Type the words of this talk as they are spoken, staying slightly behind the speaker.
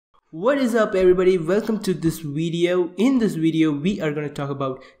What is up everybody, welcome to this video. In this video we are going to talk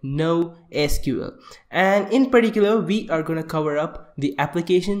about NoSQL, and in particular we are going to cover up the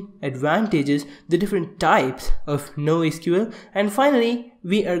application, advantages, the different types of NoSQL, and finally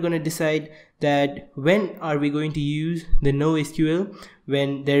we are going to decide that when are we going to use the NoSQL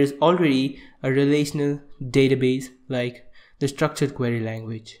when there is already a relational database like the structured query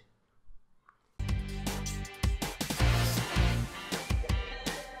language.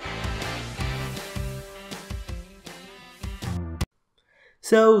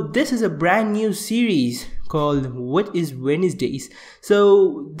 So this is a brand new series called What is Wednesdays.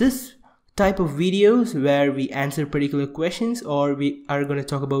 So this type of videos where we answer particular questions or we are going to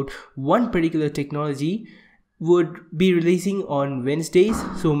talk about one particular technology would be releasing on Wednesdays.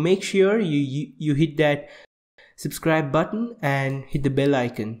 So make sure you hit that subscribe button and hit the bell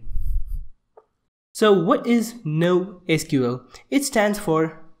icon. So what is NoSQL? It stands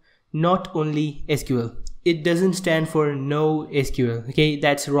for Not Only SQL. It doesn't stand for NoSQL, okay,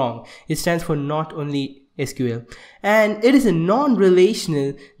 that's wrong. It stands for Not Only SQL, and it is a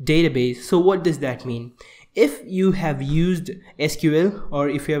non-relational database. So what does that mean? If you have used SQL, or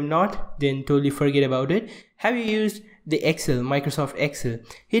if you have not, then totally forget about it. Have you used the Excel, Microsoft Excel?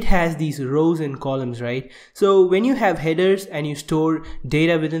 It has these rows and columns, right? So when you have headers and you store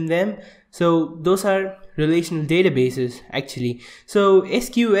data within them, so those are relational databases actually. So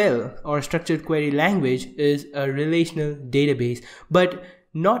SQL, or structured query language, is a relational database, but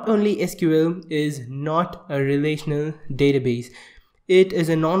Not Only SQL is not a relational database. It is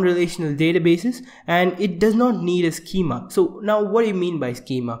a non-relational database and it does not need a schema. So now what do you mean by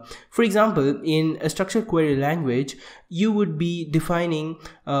schema? For example, in a structured query language, you would be defining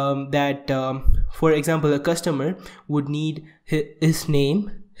that, for example, a customer would need his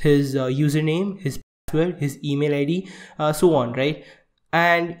name, his username, his password, his email ID, so on, right?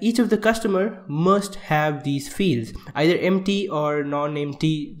 And each of the customer must have these fields, either empty or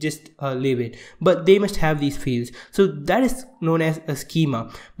non-empty, just leave it, but they must have these fields. So that is known as a schema.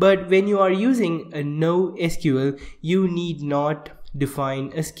 But when you are using a NoSQL, you need not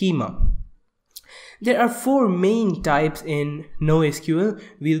define a schema. There are four main types in NoSQL.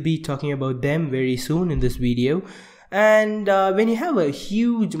 We'll be talking about them very soon in this video. And when you have a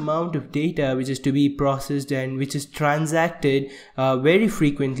huge amount of data which is to be processed and which is transacted very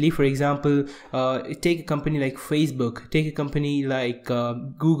frequently, for example, take a company like Facebook, take a company like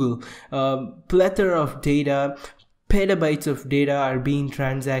Google, plethora of data, petabytes of data are being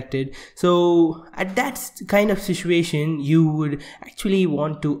transacted. So at that kind of situation, you would actually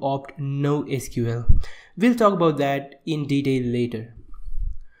want to opt NoSQL. We'll talk about that in detail later.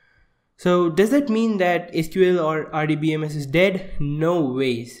 So does that mean that SQL or RDBMS is dead? No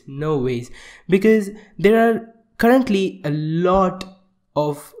ways, no ways. Because there are currently a lot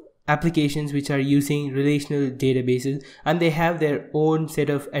of applications which are using relational databases and they have their own set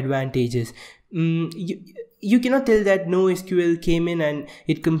of advantages. You cannot tell that NoSQL came in and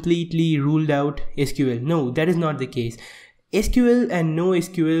it completely ruled out SQL. No, that is not the case. SQL and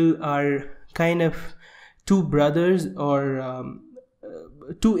NoSQL are kind of two brothers, or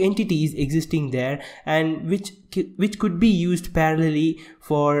two entities existing there, and which could be used parallelly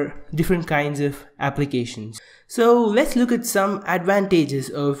for different kinds of applications. So let's look at some advantages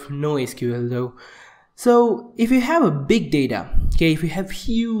of NoSQL though. So if you have a big data, okay, if you have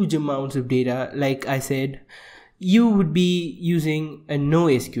huge amounts of data, like I said, you would be using a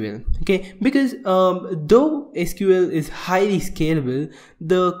NoSQL, okay, because though SQL is highly scalable,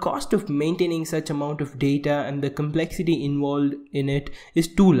 the cost of maintaining such amount of data and the complexity involved in it is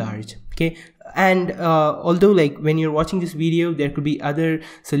too large, okay. And although, like, when you're watching this video, there could be other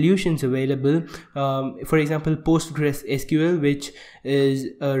solutions available, for example, PostgreSQL, which is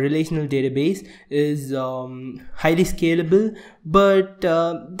a relational database, is highly scalable, but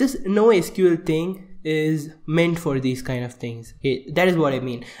this NoSQL thing is meant for these kind of things. Okay, that is what I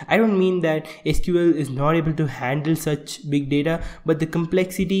mean. I don't mean that SQL is not able to handle such big data, but the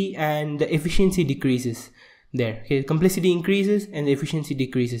complexity and the efficiency decreases there. Okay, complexity increases and the efficiency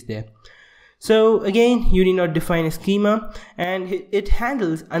decreases there. So again, you need not define a schema, and it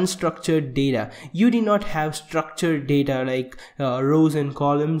handles unstructured data. You do not have structured data like rows and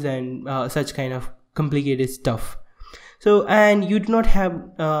columns and such kind of complicated stuff. So, and you do not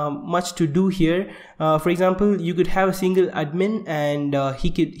have much to do here. For example, you could have a single admin and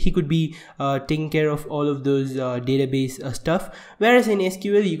he could be taking care of all of those database stuff. Whereas in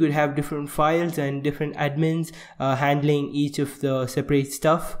SQL, you could have different files and different admins handling each of the separate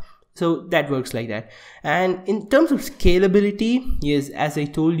stuff. So that works like that. And in terms of scalability, yes, as I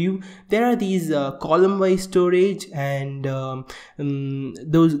told you, there are these column-wise storage and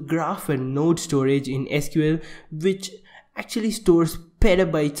those graph and node storage in SQL, which actually stores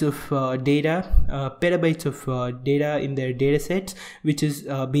petabytes of data in their data sets, which is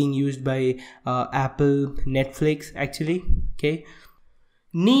being used by Apple, Netflix actually. Okay,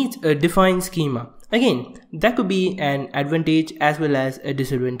 needs a defined schema. Again, that could be an advantage as well as a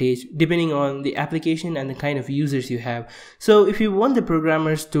disadvantage depending on the application and the kind of users you have. So if you want the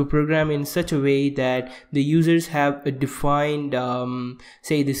programmers to program in such a way that the users have a defined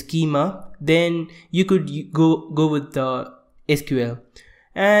say the schema, then you could go with the SQL.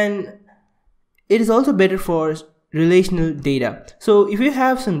 And it is also better for relational data. So if you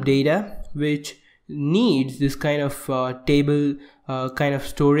have some data which needs this kind of table kind of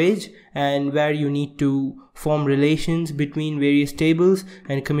storage, and where you need to form relations between various tables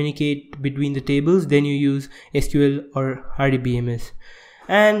and communicate between the tables, then you use SQL or RDBMS.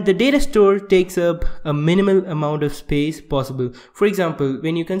 And the data store takes up a minimal amount of space possible. For example,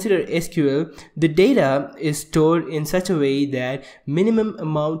 when you consider SQL, the data is stored in such a way that minimum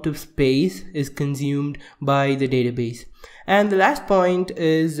amount of space is consumed by the database. And the last point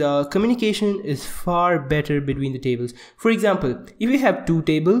is communication is far better between the tables. For example, if you have two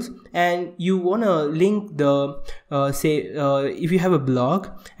tables and you want to link the if you have a blog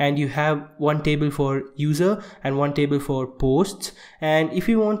and you have one table for user and one table for posts, and if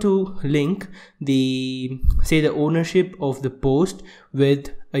you want to link the ownership of the post with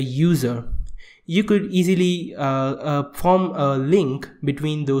a user, you could easily form a link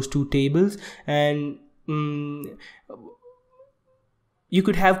between those two tables, and you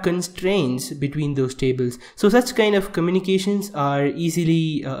could have constraints between those tables. So such kind of communications are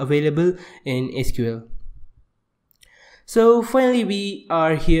easily available in SQL. So finally, we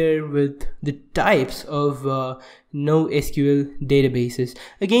are here with the types of NoSQL databases.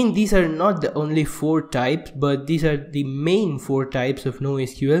 Again, these are not the only 4 types, but these are the main 4 types of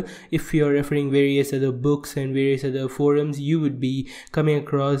NoSQL. If you're referring various other books and various other forums, you would be coming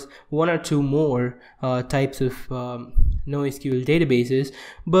across 1 or 2 more types of NoSQL databases,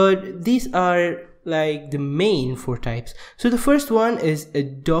 but these are like the main 4 types. So the first one is a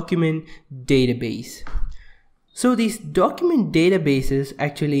document database. So these document databases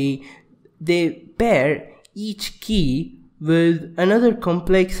actually, they pair each key with another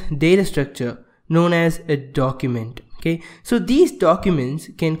complex data structure known as a document. Okay, so these documents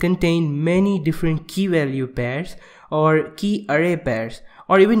can contain many different key value pairs or key array pairs,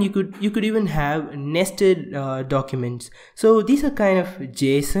 or even you could even have nested documents. So these are kind of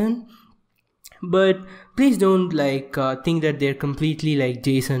JSON, but please don't think that they're completely like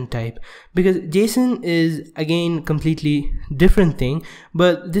JSON type, because JSON is again completely different thing,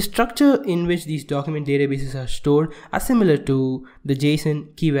 but the structure in which these document databases are stored are similar to the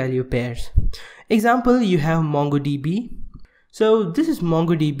JSON key value pairs. Example, you have MongoDB. So this is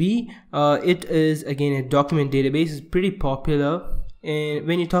MongoDB. It is again a document database. It's pretty popular, and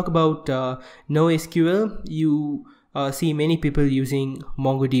when you talk about NoSQL, you see many people using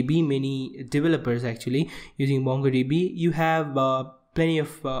MongoDB, many developers actually using MongoDB. You have plenty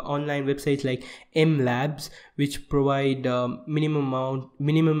of online websites like MLabs, which provide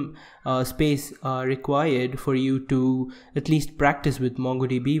minimum space required for you to at least practice with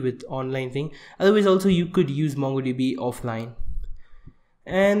MongoDB with online thing. Otherwise also you could use MongoDB offline.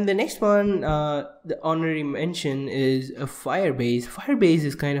 And the next one, the honorary mention, is a Firebase. Firebase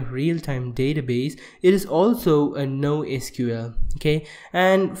is kind of real-time database. It is also a NoSQL. Okay,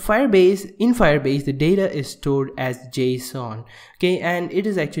 and in Firebase the data is stored as JSON. Okay, and it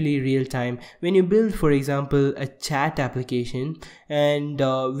is actually real time. When you build, for example, a chat application, and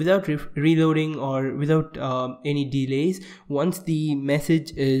without reloading or without any delays, once the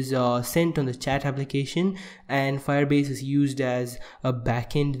message is sent on the chat application and Firebase is used as a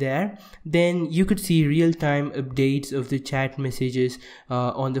backend there, then you could see real-time updates of the chat messages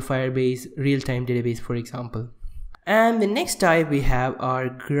on the Firebase real-time database, for example. And the next type we have are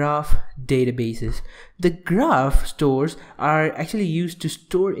graph databases. The graph stores are actually used to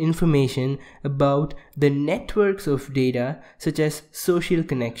store information about the networks of data, such as social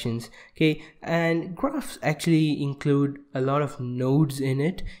connections. Okay, and graphs actually include a lot of nodes in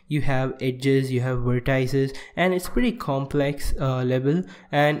it. You have edges, you have vertices, and it's pretty complex level,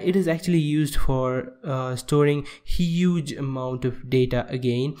 and it is actually used for storing huge amount of data.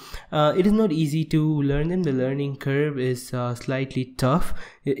 Again, it is not easy to learn them. The learning curve is slightly tough.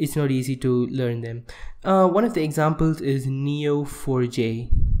 It's not easy to learn them. One of the examples is Neo4j.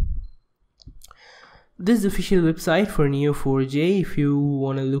 this is the official website for Neo4j. If you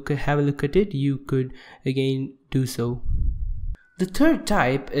want to have a look at it, you could again do so. The third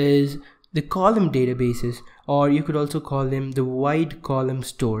type is the column databases, or you could also call them the wide column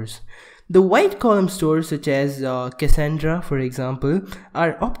stores. The wide column stores such as Cassandra, for example,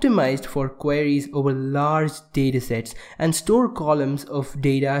 are optimized for queries over large datasets and store columns of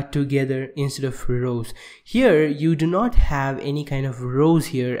data together instead of rows. Here you do not have any kind of rows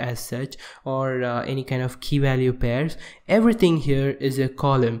here as such, or any kind of key value pairs. Everything here is a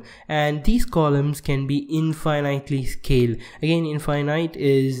column, and these columns can be infinitely scaled. Again, infinite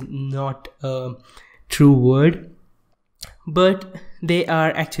is not a true word, but they are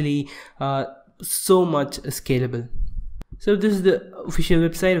actually so much scalable. So this is the official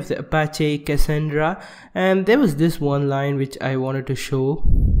website of the Apache Cassandra, and there was this one line which I wanted to show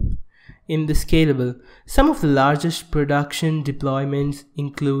in the scalable. Some of the largest production deployments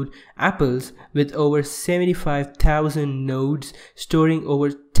include Apple's with over 75,000 nodes storing over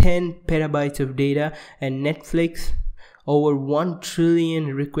 10 petabytes of data, and Netflix over 1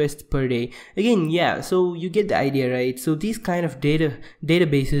 trillion requests per day. Again, yeah, so you get the idea, right? So these kind of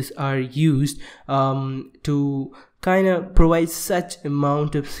databases are used to kind of provide such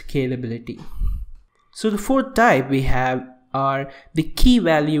amount of scalability. So the fourth type we have are the key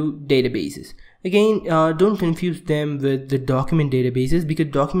value databases. Again, don't confuse them with the document databases, because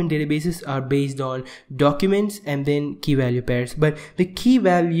document databases are based on documents and then key value pairs, but the key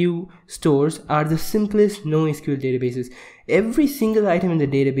value stores are the simplest NoSQL databases. Every single item in the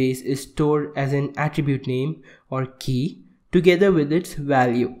database is stored as an attribute name or key together with its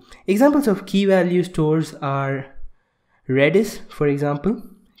value. Examples of key value stores are Redis, for example,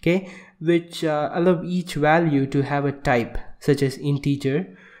 okay, which allow each value to have a type such as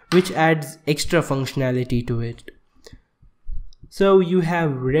integer, which adds extra functionality to it. So you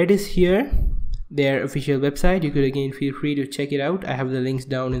have Redis here, their official website. You could again feel free to check it out. I have the links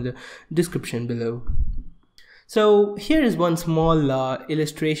down in the description below. So here is one small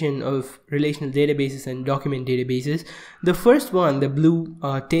illustration of relational databases and document databases. The first one, the blue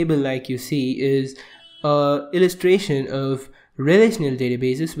table like you see, is illustration of relational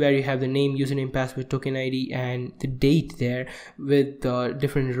databases, where you have the name, username, password, token ID, and the date there with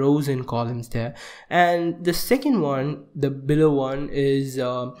different rows and columns there. And the second one, the below one, is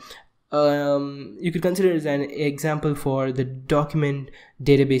you could consider as an example for the document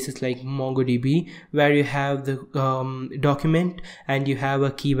databases like MongoDB, where you have the document and you have a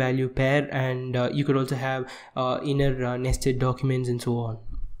key value pair, and you could also have inner nested documents and so on.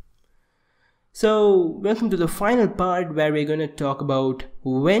 So welcome to the final part, where we're going to talk about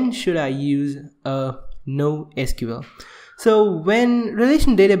when should I use a NoSQL. So when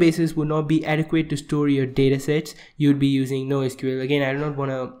relational databases would not be adequate to store your datasets, you'd be using NoSQL. Again, I do not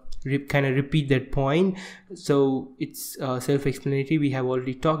want to kind of repeat that point, so it's self-explanatory. We have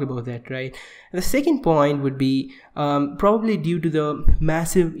already talked about that, right? And the second point would be probably due to the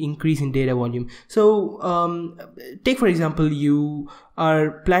massive increase in data volume. So take for example, you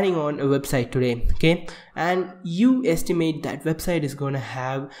are planning on a website today, okay, and you estimate that website is going to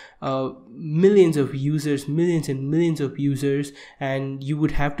have millions of users, millions and millions of users, and you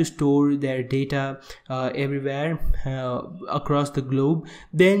would have to store their data everywhere across the globe.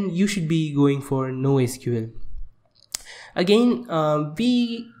 Then you should be going for NoSQL. Again,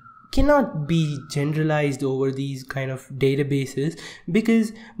 we cannot be generalized over these kind of databases,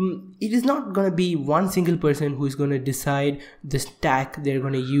 because it is not going to be one single person who is going to decide the stack they're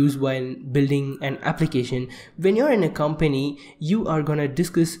going to use while building an application. When you're in a company, you are going to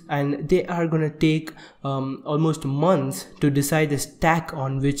discuss, and they are going to take almost months to decide the stack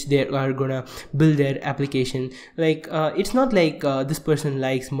on which they are going to build their application. Like it's not like this person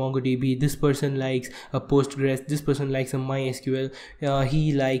likes MongoDB, this person likes a Postgres, this person likes a MySQL,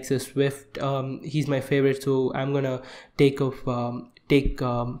 he likes a Swift, he's my favorite, so I'm gonna take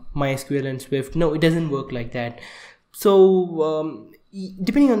MySQL and Swift. No, it doesn't work like that. So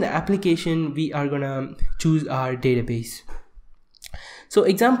depending on the application, we are gonna choose our database. So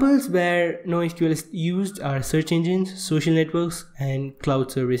examples where NoSQL is used are search engines, social networks, and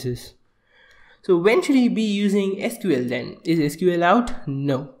cloud services. So when should you be using SQL then? Is SQL out?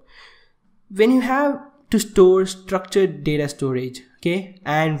 No. When you have to store structured data storage, okay,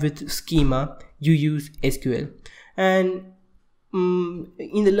 and with schema, you use SQL. And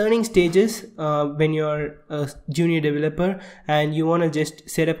in the learning stages, when you're a junior developer and you want to just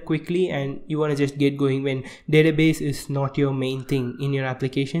set up quickly and you want to just get going, when database is not your main thing in your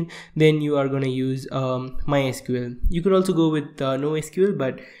application, then you are going to use MySQL. You could also go with NoSQL,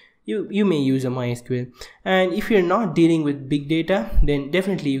 but you may use a MySQL. And if you're not dealing with big data, then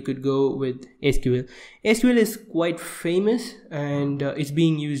definitely you could go with SQL. SQL is quite famous and it's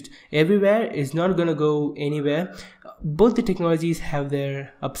being used everywhere. It's not gonna go anywhere. Both the technologies have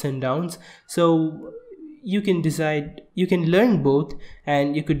their ups and downs, so you can decide, you can learn both,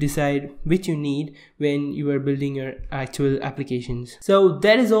 and you could decide which you need when you are building your actual applications. So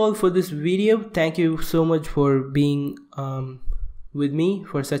that is all for this video. Thank you so much for being with me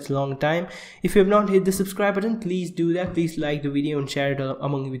for such a long time. If you have not hit the subscribe button, please do that. Please like the video and share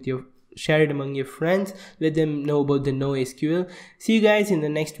it among your friends. Let them know about the NoSQL. See you guys in the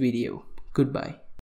next video. Goodbye.